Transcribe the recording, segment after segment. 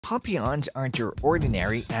Papillons aren't your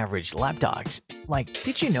ordinary average lap dogs. Like,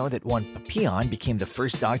 did you know that one Papillon became the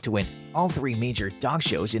first dog to win all three major dog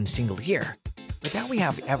shows in a single year? But now we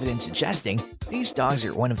have evidence suggesting these dogs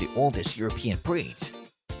are one of the oldest European breeds.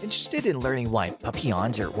 Interested in learning why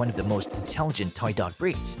Papillons are one of the most intelligent toy dog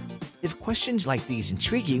breeds? If questions like these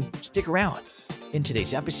intrigue you, stick around. In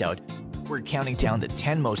today's episode, we're counting down the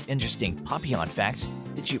 10 most interesting Papillon facts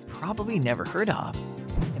that you probably never heard of.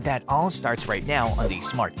 And that all starts right now on the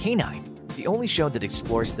Smart K9, the only show that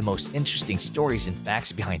explores the most interesting stories and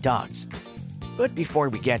facts behind dogs. But before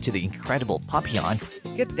we get to the incredible Papillon,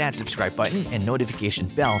 hit that subscribe button and notification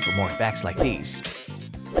bell for more facts like these.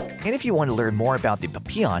 And if you want to learn more about the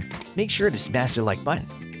Papillon, make sure to smash the like button.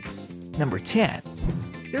 Number 10.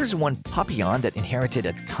 There's one Papillon that inherited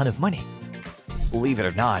a ton of money. Believe it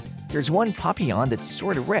or not, there's one Papillon that's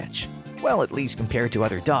sort of rich. Well, at least compared to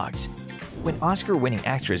other dogs. When Oscar-winning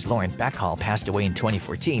actress Lauren Bacall passed away in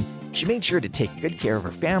 2014, she made sure to take good care of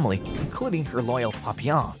her family, including her loyal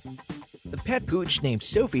Papillon. The pet pooch named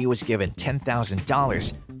Sophie was given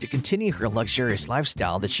 $10,000 to continue her luxurious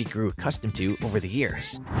lifestyle that she grew accustomed to over the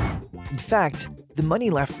years. In fact, the money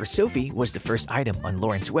left for Sophie was the first item on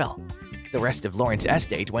Lauren's will. The rest of Lauren's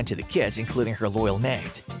estate went to the kids, including her loyal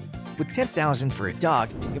maid. With $10,000 for a dog,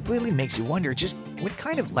 it really makes you wonder just what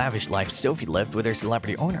kind of lavish life Sophie lived with her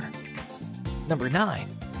celebrity owner. Number 9.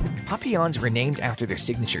 Papillons were named after their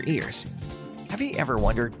signature ears. Have you ever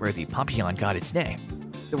wondered where the Papillon got its name?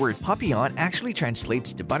 The word Papillon actually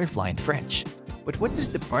translates to butterfly in French. But what does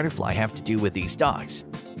the butterfly have to do with these dogs?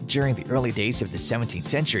 During the early days of the 17th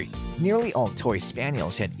century, nearly all toy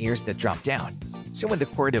spaniels had ears that dropped down. So when the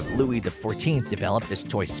court of Louis XIV developed this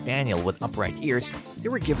toy spaniel with upright ears, they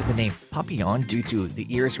were given the name Papillon due to the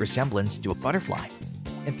ear's resemblance to a butterfly.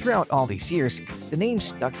 And throughout all these years, the name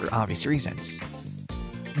stuck for obvious reasons.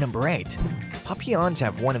 Number 8. Papillons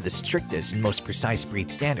have one of the strictest and most precise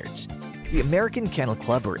breed standards. The American Kennel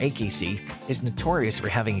Club, or AKC, is notorious for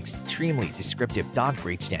having extremely descriptive dog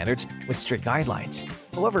breed standards with strict guidelines.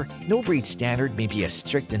 However, no breed standard may be as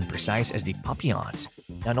strict and precise as the Papillons.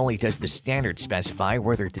 Not only does the standard specify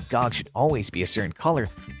whether the dog should always be a certain color,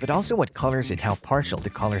 but also what colors and how partial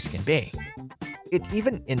the colors can be. It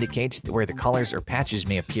even indicates where the colors or patches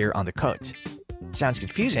may appear on the coat. Sounds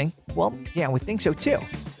confusing? Well, yeah, we think so too.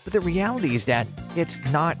 But the reality is that it's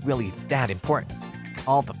not really that important.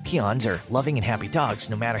 All Papillons are loving and happy dogs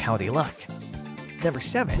no matter how they look. Number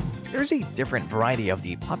 7. There's a different variety of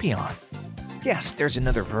the Papillon. Yes, there's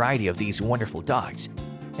another variety of these wonderful dogs,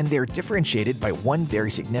 and they're differentiated by one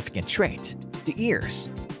very significant trait: the ears.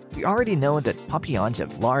 We already know that Papillons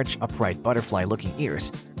have large, upright, butterfly-looking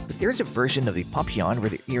ears, but there's a version of the Papillon where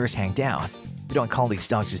the ears hang down. We don't call these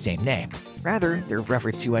dogs the same name. Rather, they're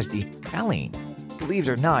referred to as the Papillon. Believe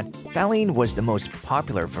it or not, Papillon was the most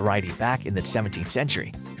popular variety back in the 17th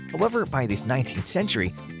century. However, by the 19th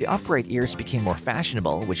century, the upright ears became more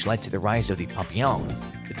fashionable, which led to the rise of the Papillon.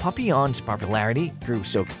 The Papillon's popularity grew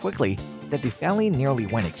so quickly that the Papillon nearly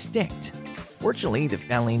went extinct. Fortunately, the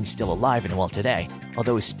Papillon is still alive and well today,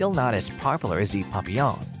 although it's still not as popular as the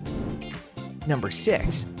Papillon. Number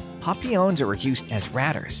 6. Papillons are used as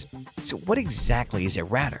ratters. So what exactly is a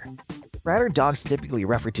ratter? Ratter dogs typically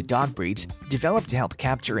refer to dog breeds developed to help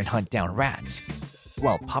capture and hunt down rats.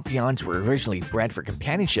 While Papillons were originally bred for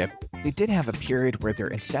companionship, they did have a period where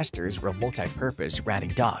their ancestors were multi-purpose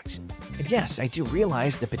ratting dogs. And yes, I do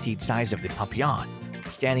realize the petite size of the Papillon.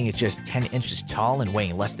 Standing at just 10 inches tall and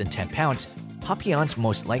weighing less than 10 pounds, Papillons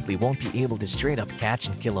most likely won't be able to straight up catch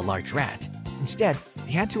and kill a large rat. Instead,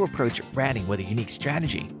 they had to approach ratting with a unique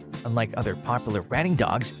strategy. Unlike other popular ratting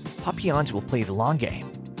dogs, Papillons will play the long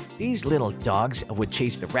game. These little dogs would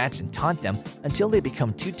chase the rats and taunt them until they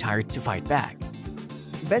become too tired to fight back.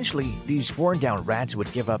 Eventually, these worn-down rats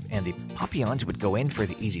would give up and the Papillons would go in for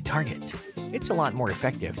the easy target. It's a lot more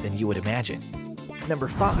effective than you would imagine. Number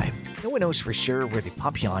 5. No one knows for sure where the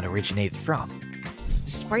Papillon originated from.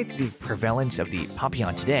 Despite the prevalence of the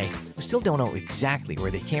Papillon today, we still don't know exactly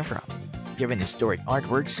where they came from. Given historic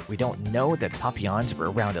artworks, we don't know that Papillons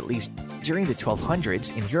were around at least during the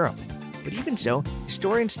 1200s in Europe. But even so,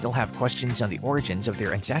 historians still have questions on the origins of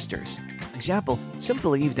their ancestors. For example, some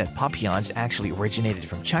believe that Papillons actually originated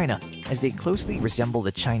from China, as they closely resemble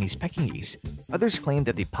the Chinese Pekingese. Others claim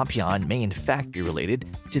that the Papillon may in fact be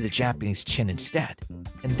related to the Japanese Chin instead.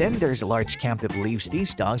 And then there's a large camp that believes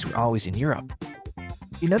these dogs were always in Europe.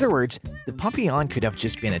 In other words, the Papillon could have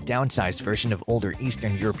just been a downsized version of older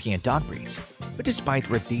Eastern European dog breeds. But despite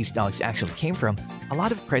where these dogs actually came from, a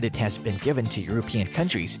lot of credit has been given to European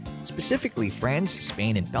countries, specifically France,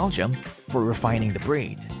 Spain, and Belgium, for refining the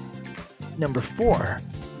breed. Number 4.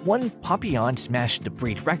 one Papillon smashed the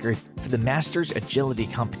breed record for the Masters Agility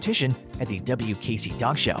competition at the WKC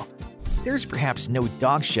Dog Show. There's perhaps no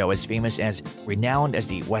dog show as famous as renowned as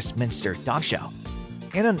the Westminster Dog Show.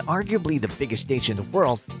 And on arguably the biggest stage in the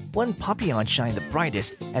world, one Papillon shined the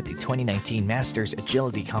brightest at the 2019 Masters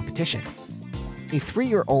Agility competition. A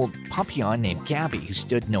 3-year-old Papillon named Gabby, who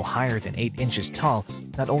stood no higher than 8 inches tall,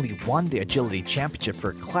 not only won the agility championship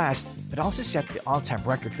for her class, but also set the all-time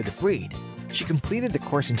record for the breed. She completed the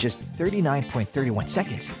course in just 39.31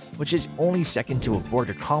 seconds, which is only second to a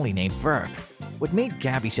border collie named Verb. What made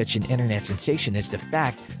Gabby such an internet sensation is the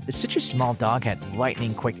fact that such a small dog had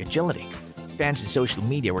lightning-quick agility. Fans in social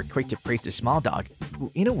media were quick to praise the small dog,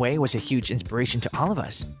 who in a way was a huge inspiration to all of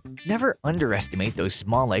us. Never underestimate those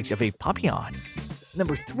small legs of a Papillon.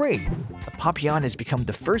 Number 3. A Papillon has become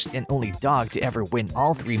the first and only dog to ever win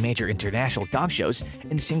all 3 major international dog shows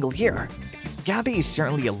in a single year. Gabby is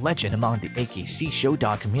certainly a legend among the AKC show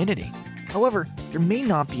dog community. However, there may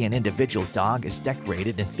not be an individual dog as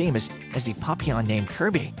decorated and famous as the Papillon named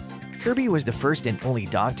Kirby. Kirby was the first and only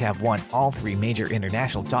dog to have won all 3 major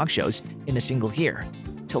international dog shows in a single year.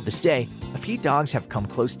 Till this day, a few dogs have come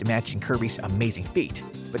close to matching Kirby's amazing feat,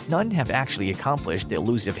 but none have actually accomplished the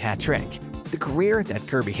elusive hat trick. The career that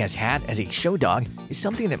Kirby has had as a show dog is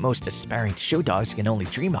something that most aspiring show dogs can only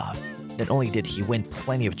dream of. Not only did he win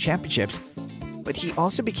plenty of championships, but he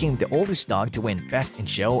also became the oldest dog to win Best in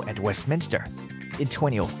Show at Westminster. In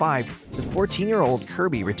 2005, the 14-year-old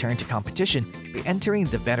Kirby returned to competition by entering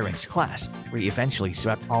the veterans class, where he eventually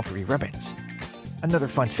swept all 3 ribbons. Another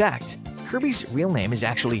fun fact, Kirby's real name is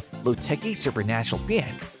actually Loteki Supernatural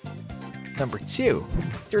Being. Number 2.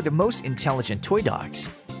 They're the most intelligent toy dogs.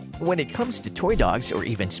 When it comes to toy dogs or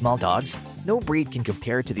even small dogs, no breed can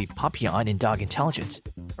compare to the Papillon in dog intelligence,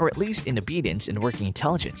 or at least in obedience and working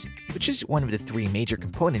intelligence, which is one of the 3 major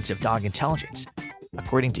components of dog intelligence.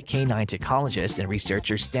 According to canine psychologist and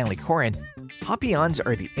researcher Stanley Coren, Papillons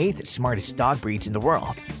are the 8th smartest dog breeds in the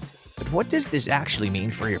world. But what does this actually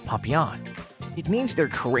mean for your Papillon? It means they're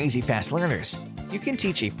crazy fast learners. You can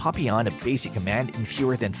teach a Papillon a basic command in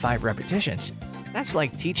fewer than 5 repetitions. That's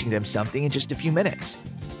like teaching them something in just a few minutes.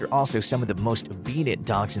 They're also some of the most obedient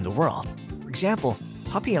dogs in the world. For example,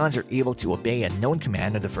 Papillons are able to obey a known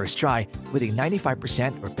command on the first try with a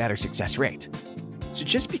 95% or better success rate. So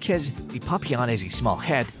just because the Papillon has a small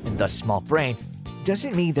head and thus small brain,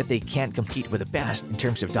 doesn't mean that they can't compete with the best in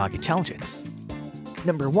terms of dog intelligence.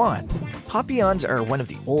 Number 1. Papillons are one of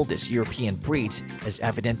the oldest European breeds, as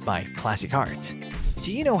evident by classic art.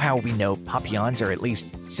 Do you know how we know Papillons are at least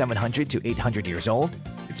 700 to 800 years old?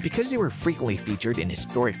 It's because they were frequently featured in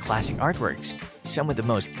historic classic artworks. Some of the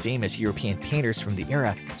most famous European painters from the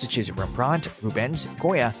era, such as Rembrandt, Rubens,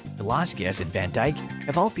 Goya, Velázquez, and Van Dyck,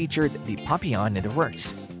 have all featured the Papillon in their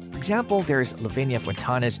works. For example, there's Lavinia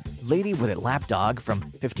Fontana's Lady with a Lapdog from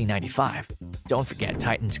 1595. Don't forget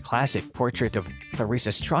Titian's classic portrait of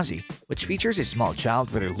Clarissa Strozzi, which features a small child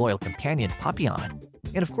with her loyal companion Papillon.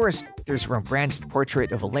 And of course, there's Rembrandt's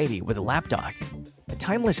portrait of a lady with a lapdog, a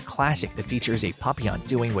timeless classic that features a Papillon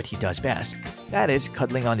doing what he does best, that is,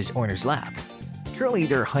 cuddling on his owner's lap. Currently,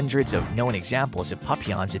 there are hundreds of known examples of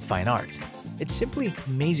Papillons in fine art. It's simply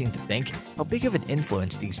amazing to think how big of an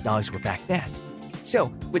influence these dogs were back then. So,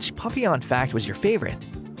 which Papillon fact was your favorite?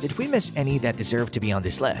 Did we miss any that deserve to be on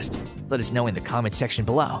this list? Let us know in the comment section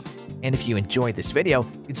below. And if you enjoyed this video,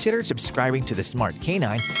 consider subscribing to The Smart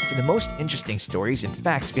Canine for the most interesting stories and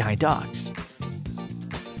facts behind dogs.